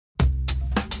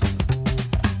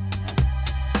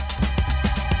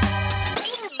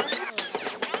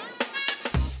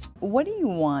What do you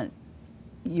want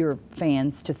your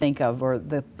fans to think of, or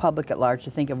the public at large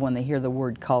to think of when they hear the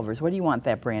word Culver's? What do you want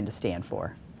that brand to stand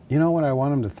for? You know what I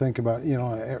want them to think about? You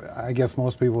know, I guess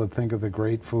most people would think of the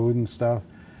great food and stuff,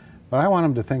 but I want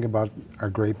them to think about our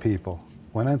great people.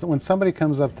 When somebody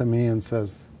comes up to me and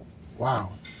says,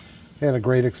 wow, I had a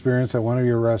great experience at one of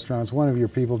your restaurants, one of your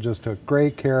people just took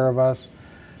great care of us,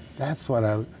 that's what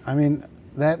I mean,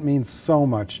 that means so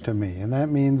much to me. And that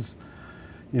means,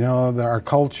 you know, that our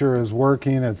culture is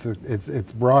working,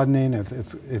 it's broadening,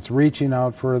 it's reaching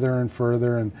out further and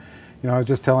further. And, you know, I was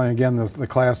just telling again the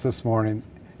class this morning,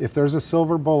 if there's a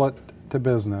silver bullet to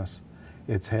business,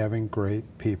 it's having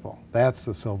great people. That's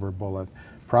the silver bullet.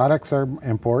 Products are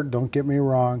important, don't get me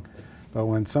wrong, but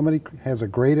when somebody has a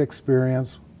great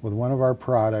experience with one of our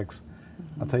products,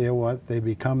 I'll tell you what, they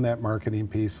become that marketing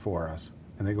piece for us,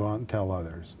 and they go out and tell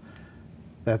others.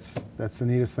 That's the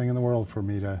neatest thing in the world for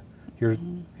me to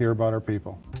hear about our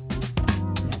people.